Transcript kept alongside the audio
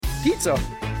Pizza.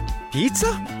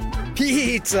 Pizza?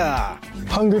 Pizza!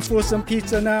 Hungry for some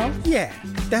pizza now? Yeah,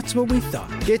 that's what we thought.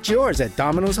 Get yours at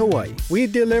Domino's Hawaii. We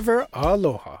deliver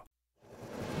aloha.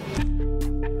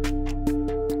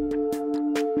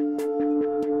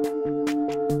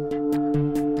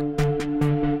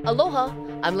 Aloha,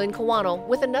 I'm Lynn Kawano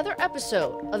with another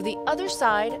episode of The Other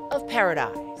Side of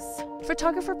Paradise.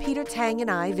 Photographer Peter Tang and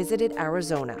I visited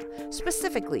Arizona,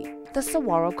 specifically the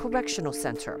Saguaro Correctional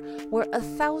Center, where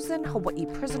 1,000 Hawaii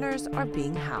prisoners are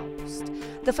being housed.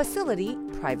 The facility,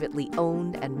 privately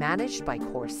owned and managed by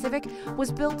CoreCivic,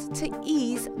 was built to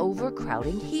ease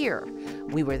overcrowding here.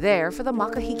 We were there for the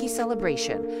Makahiki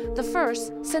celebration, the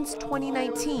first since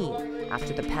 2019,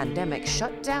 after the pandemic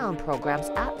shut down programs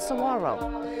at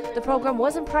Saguaro. The program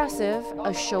was impressive,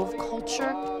 a show of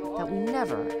culture that we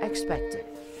never expected.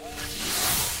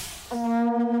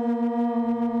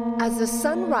 As the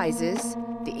sun rises,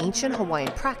 the ancient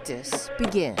Hawaiian practice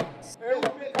begins.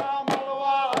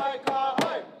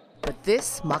 But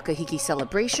this Makahiki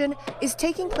celebration is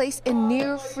taking place in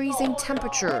near freezing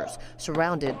temperatures,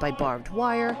 surrounded by barbed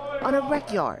wire on a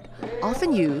rec yard,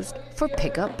 often used for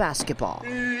pickup basketball.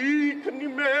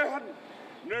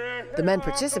 The men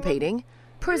participating,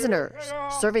 prisoners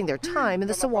serving their time in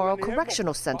the Saguaro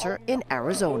Correctional Center in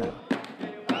Arizona.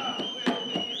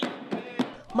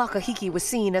 Makahiki was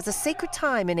seen as a sacred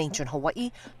time in ancient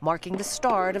Hawaii, marking the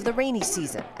start of the rainy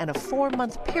season and a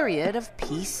 4-month period of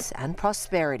peace and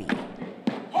prosperity.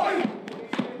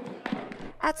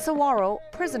 At Saguaro,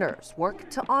 prisoners work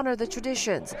to honor the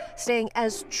traditions, staying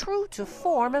as true to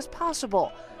form as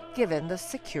possible, given the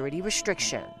security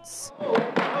restrictions.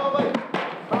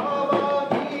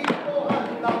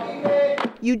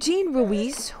 Eugene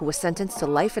Ruiz, who was sentenced to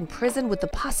life in prison with the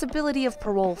possibility of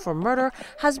parole for murder,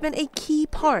 has been a key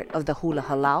part of the Hula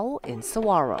Halau in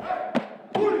Saguaro.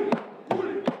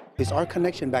 It's our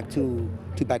connection back to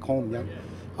back home. Yeah?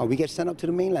 We get sent up to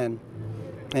the mainland,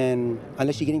 and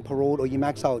unless you're getting paroled or you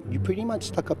max out, you're pretty much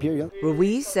stuck up here. Yeah?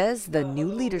 Ruiz says the new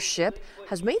leadership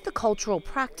has made the cultural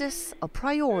practice a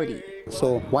priority.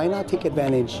 So why not take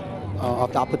advantage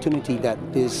of the opportunity that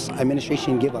this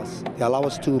administration give us? They allow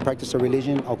us to practice our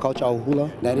religion, our culture, our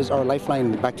hula. That is our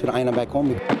lifeline back to the Aina back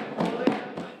home.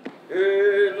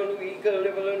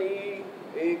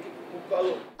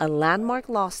 A landmark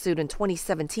lawsuit in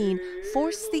 2017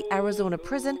 forced the Arizona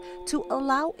prison to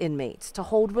allow inmates to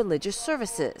hold religious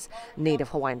services. Native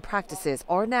Hawaiian practices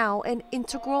are now an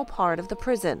integral part of the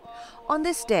prison. On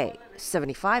this day,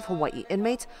 75 Hawaii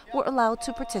inmates were allowed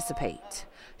to participate.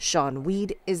 Sean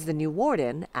Weed is the new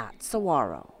warden at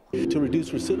Saguaro. To reduce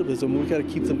recidivism, we got to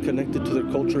keep them connected to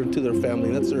their culture and to their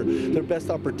family. That's their best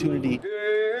opportunity.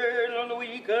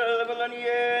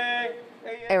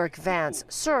 Eric Vance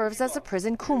serves as a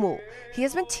prison kumu. He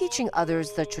has been teaching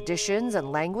others the traditions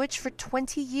and language for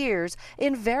 20 years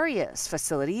in various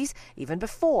facilities, even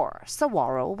before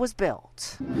Saguaro was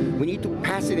built. We need to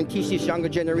pass it and teach this younger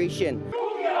generation.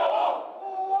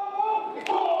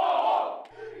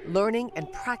 Learning and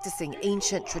practicing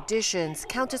ancient traditions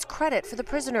count as credit for the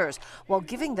prisoners while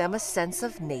giving them a sense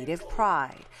of native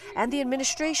pride. And the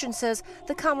administration says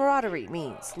the camaraderie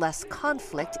means less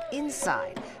conflict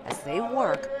inside as they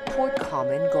work toward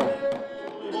common goal.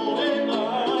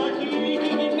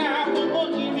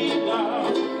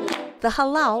 The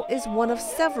Halau is one of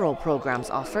several programs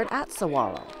offered at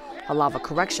Saguaro. Halava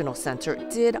Correctional Center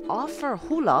did offer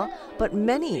hula, but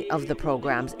many of the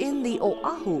programs in the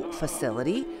Oahu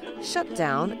facility shut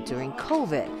down during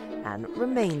COVID and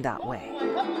remain that way.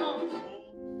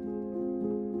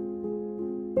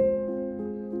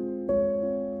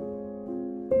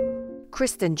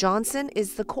 Kristen Johnson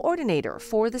is the coordinator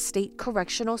for the State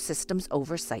Correctional Systems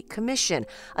Oversight Commission,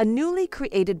 a newly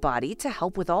created body to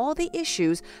help with all the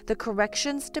issues the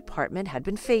Corrections Department had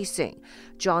been facing.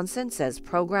 Johnson says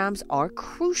programs are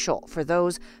crucial for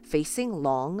those facing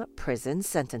long prison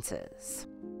sentences.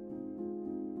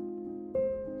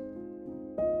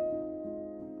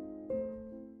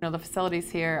 The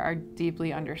facilities here are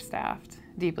deeply understaffed,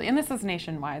 deeply. And this is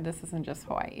nationwide, this isn't just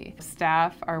Hawaii.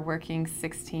 Staff are working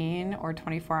 16 or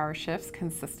 24-hour shifts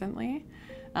consistently,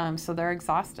 so they're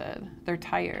exhausted, they're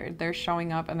tired, they're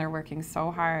showing up and they're working so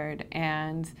hard.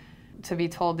 And to be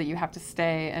told that you have to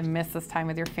stay and miss this time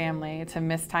with your family, to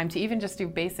miss time to even just do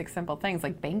basic simple things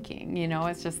like banking,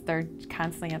 it's just they're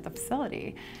constantly at the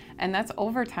facility. And that's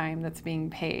overtime that's being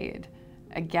paid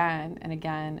again and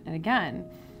again and again.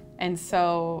 And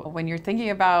so when you're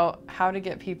thinking about how to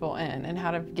get people in and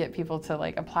how to get people to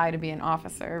apply to be an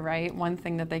officer, right? One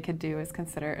thing that they could do is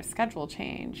consider a schedule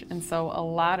change. And so a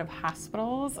lot of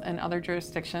hospitals and other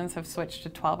jurisdictions have switched to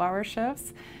 12-hour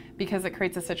shifts because it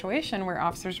creates a situation where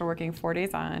officers are working 4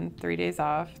 days on, 3 days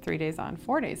off, 3 days on,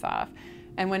 4 days off.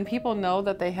 And when people know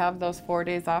that they have those 4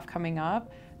 days off coming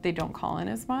up, they don't call in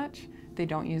as much, they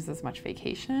don't use as much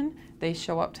vacation, they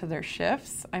show up to their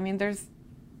shifts. I mean, there's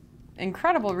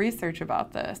incredible research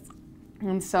about this.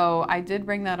 And so I did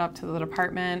bring that up to the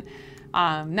department,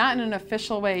 not in an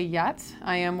official way yet.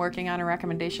 I am working on a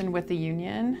recommendation with the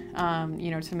union,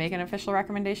 to make an official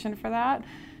recommendation for that.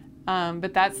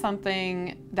 But that's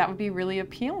something that would be really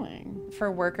appealing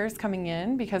for workers coming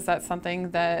in, because that's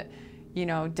something that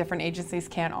different agencies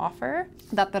can't offer,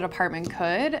 that the department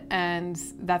could, and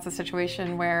that's a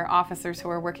situation where officers who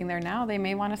are working there now, they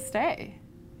may want to stay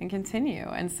and continue.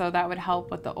 And so that would help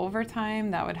with the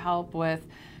overtime, that would help with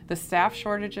the staff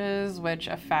shortages, which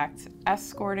affect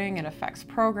escorting, it affects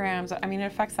programs, I mean, it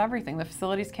affects everything. The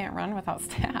facilities can't run without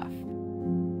staff.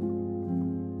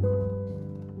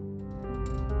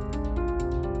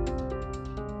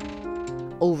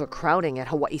 Overcrowding at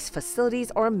Hawaii's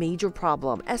facilities are a major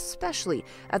problem, especially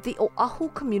at the Oahu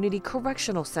Community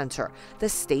Correctional Center, the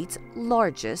state's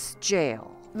largest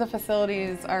jail. The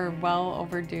facilities are well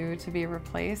overdue to be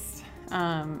replaced.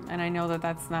 And I know that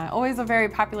that's not always a very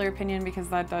popular opinion, because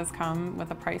that does come with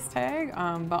a price tag.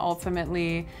 But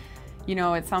ultimately,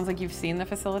 it sounds like you've seen the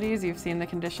facilities, you've seen the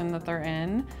condition that they're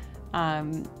in.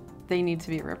 They need to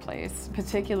be replaced,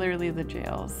 particularly the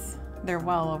jails. They're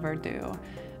well overdue.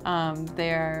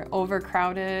 They're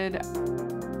overcrowded.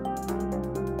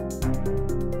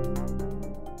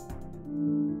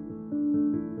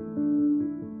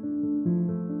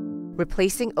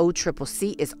 Replacing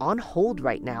OCCC is on hold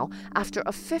right now after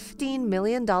a $15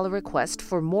 million request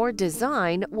for more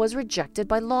design was rejected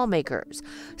by lawmakers.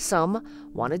 Some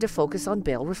wanted to focus on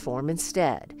bail reform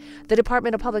instead. The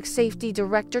Department of Public Safety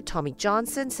Director Tommy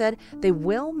Johnson said they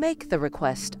will make the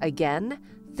request again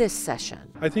this session.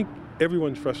 I think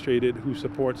everyone's frustrated who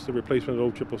supports the replacement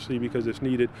of OCCC because it's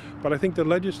needed, but I think the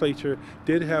legislature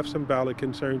did have some valid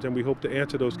concerns, and we hope to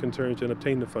answer those concerns and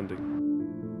obtain the funding.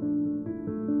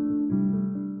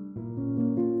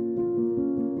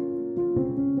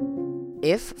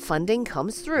 If funding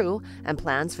comes through and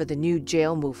plans for the new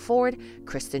jail move forward,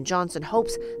 Kristen Johnson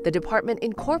hopes the department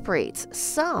incorporates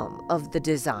some of the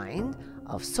design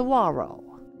of Saguaro.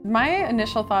 My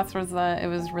initial thoughts was that it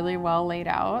was really well laid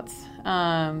out.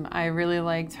 I really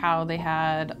liked how they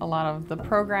had a lot of the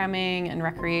programming and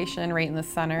recreation right in the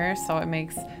center, so it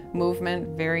makes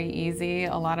movement very easy.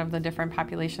 A lot of the different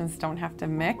populations don't have to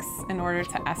mix in order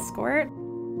to escort.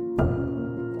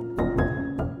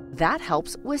 That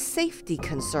helps with safety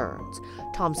concerns.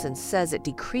 Thompson says it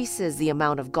decreases the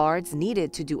amount of guards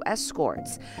needed to do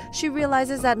escorts. She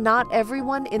realizes that not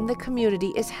everyone in the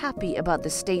community is happy about the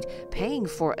state paying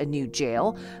for a new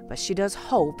jail, but she does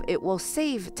hope it will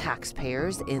save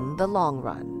taxpayers in the long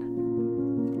run.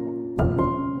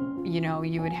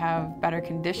 You would have better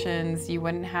conditions, you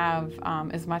wouldn't have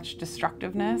as much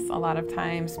destructiveness. A lot of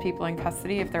times people in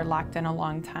custody, if they're locked in a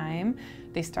long time,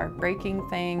 they start breaking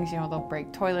things, they'll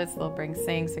break toilets, they'll break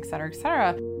sinks, et cetera, et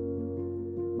cetera.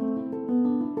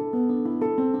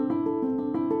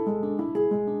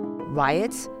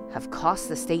 Riots have cost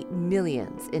the state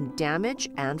millions in damage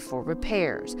and for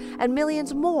repairs, and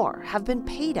millions more have been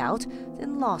paid out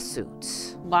in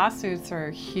lawsuits. Lawsuits are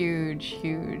a huge,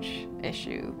 huge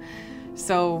issue.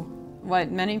 So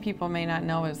what many people may not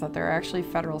know is that there are actually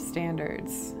federal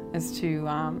standards as to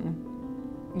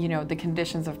the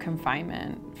conditions of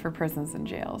confinement for prisons and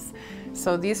jails.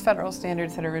 So these federal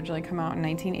standards had originally come out in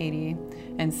 1980,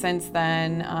 and since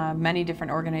then many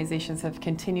different organizations have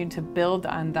continued to build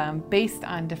on them based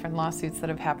on different lawsuits that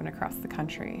have happened across the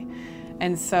country.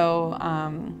 And so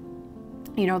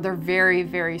they're very,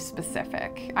 very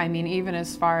specific. I mean, even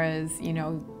as far as,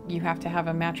 you have to have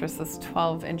a mattress that's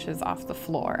 12 inches off the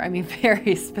floor. I mean,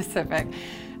 very specific.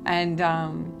 And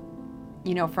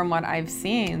from what I've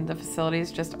seen, the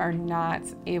facilities just are not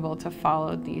able to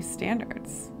follow these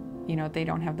standards. They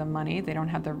don't have the money, they don't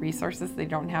have the resources, they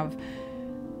don't have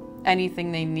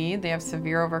anything they need. They have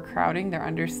severe overcrowding, they're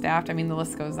understaffed. I mean, the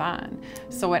list goes on.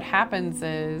 So what happens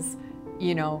is,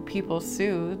 people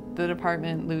sue, the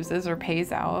department loses or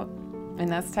pays out, and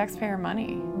that's taxpayer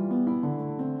money.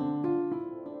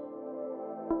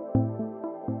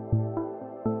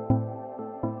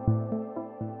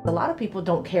 A lot of people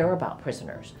don't care about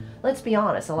prisoners. Let's be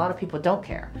honest, a lot of people don't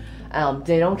care.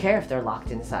 They don't care if they're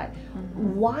locked inside.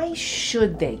 Mm-hmm. Why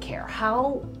should they care?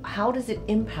 How does it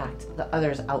impact the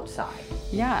others outside?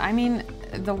 Yeah, I mean,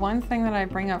 the one thing that I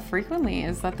bring up frequently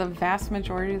is that the vast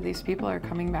majority of these people are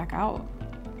coming back out.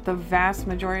 The vast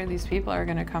majority of these people are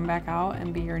going to come back out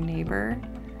and be your neighbor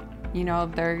You know,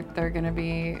 they're going to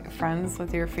be friends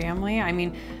with your family. I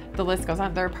mean, the list goes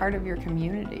on. They're part of your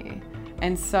community.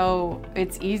 And so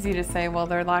it's easy to say, well,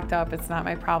 they're locked up, it's not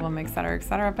my problem, et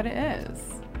cetera, but it is,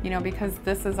 you know, because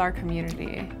this is our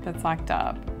community that's locked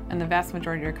up, and the vast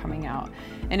majority are coming out.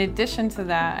 In addition to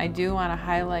that, I do want to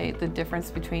highlight the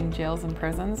difference between jails and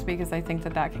prisons, because I think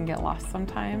that that can get lost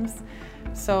sometimes.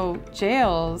 So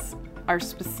jails are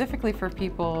specifically for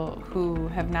people who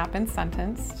have not been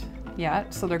sentenced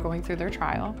yet, so they're going through their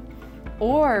trial,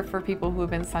 or for people who have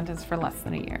been sentenced for less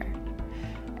than a year.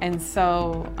 And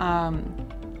so,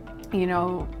 you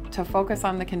know, to focus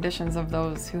on the conditions of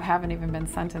those who haven't even been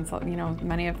sentenced, you know,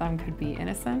 many of them could be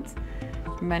innocent.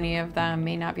 Many of them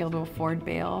may not be able to afford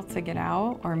bail to get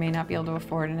out, or may not be able to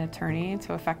afford an attorney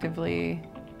to effectively,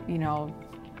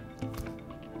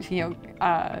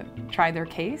 try their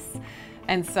case.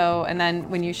 And so, and then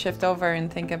when you shift over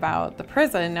and think about the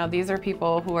prison, now these are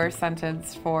people who are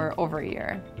sentenced for over a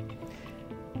year.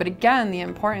 But again, the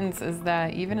importance is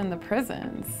that even in the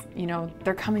prisons, you know,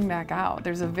 they're coming back out.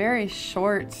 There's a very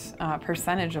short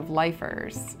percentage of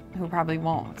lifers who probably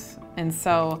won't. And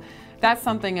so that's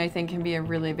something I think can be a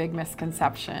really big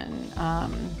misconception,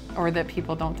 or that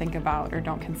people don't think about or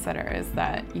don't consider, is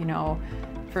that, you know,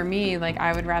 for me, like,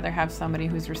 I would rather have somebody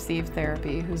who's received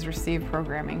therapy, who's received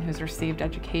programming, who's received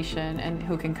education, and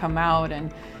who can come out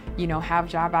and, you know, have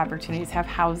job opportunities, have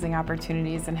housing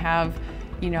opportunities, and have,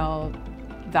 you know,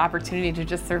 the opportunity to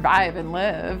just survive and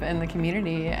live in the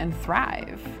community and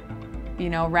thrive, you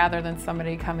know, rather than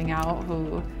somebody coming out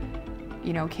who,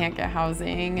 you know, can't get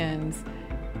housing and,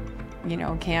 you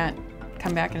know, can't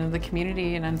come back into the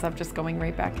community and ends up just going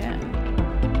right back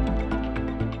in.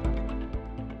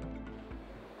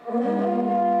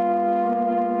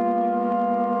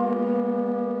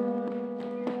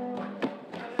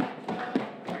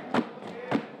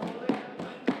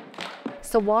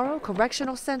 Saguaro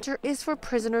Correctional Center is for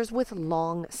prisoners with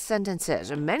long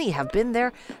sentences. Many have been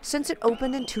there since it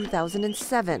opened in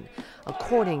 2007.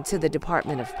 According to the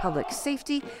Department of Public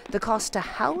Safety, the cost to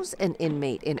house an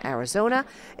inmate in Arizona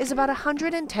is about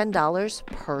 $110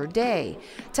 per day.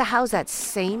 To house that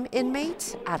same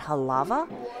inmate at Halawa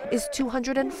is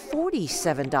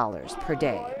 $247 per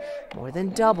day, more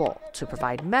than double to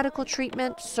provide medical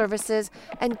treatment, services,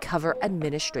 and cover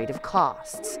administrative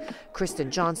costs. Kristen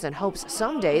Johnson hopes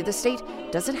someday the state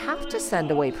doesn't have to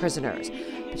send away prisoners,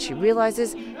 but she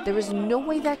realizes there is no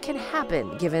way that can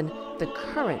happen given the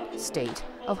current state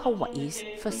of Hawaii's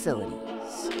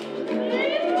facilities.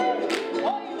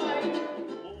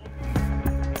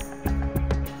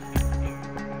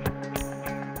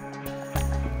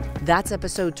 That's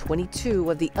episode 22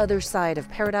 of The Other Side of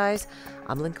Paradise.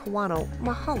 I'm Lynn Kawano.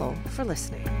 Mahalo for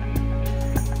listening.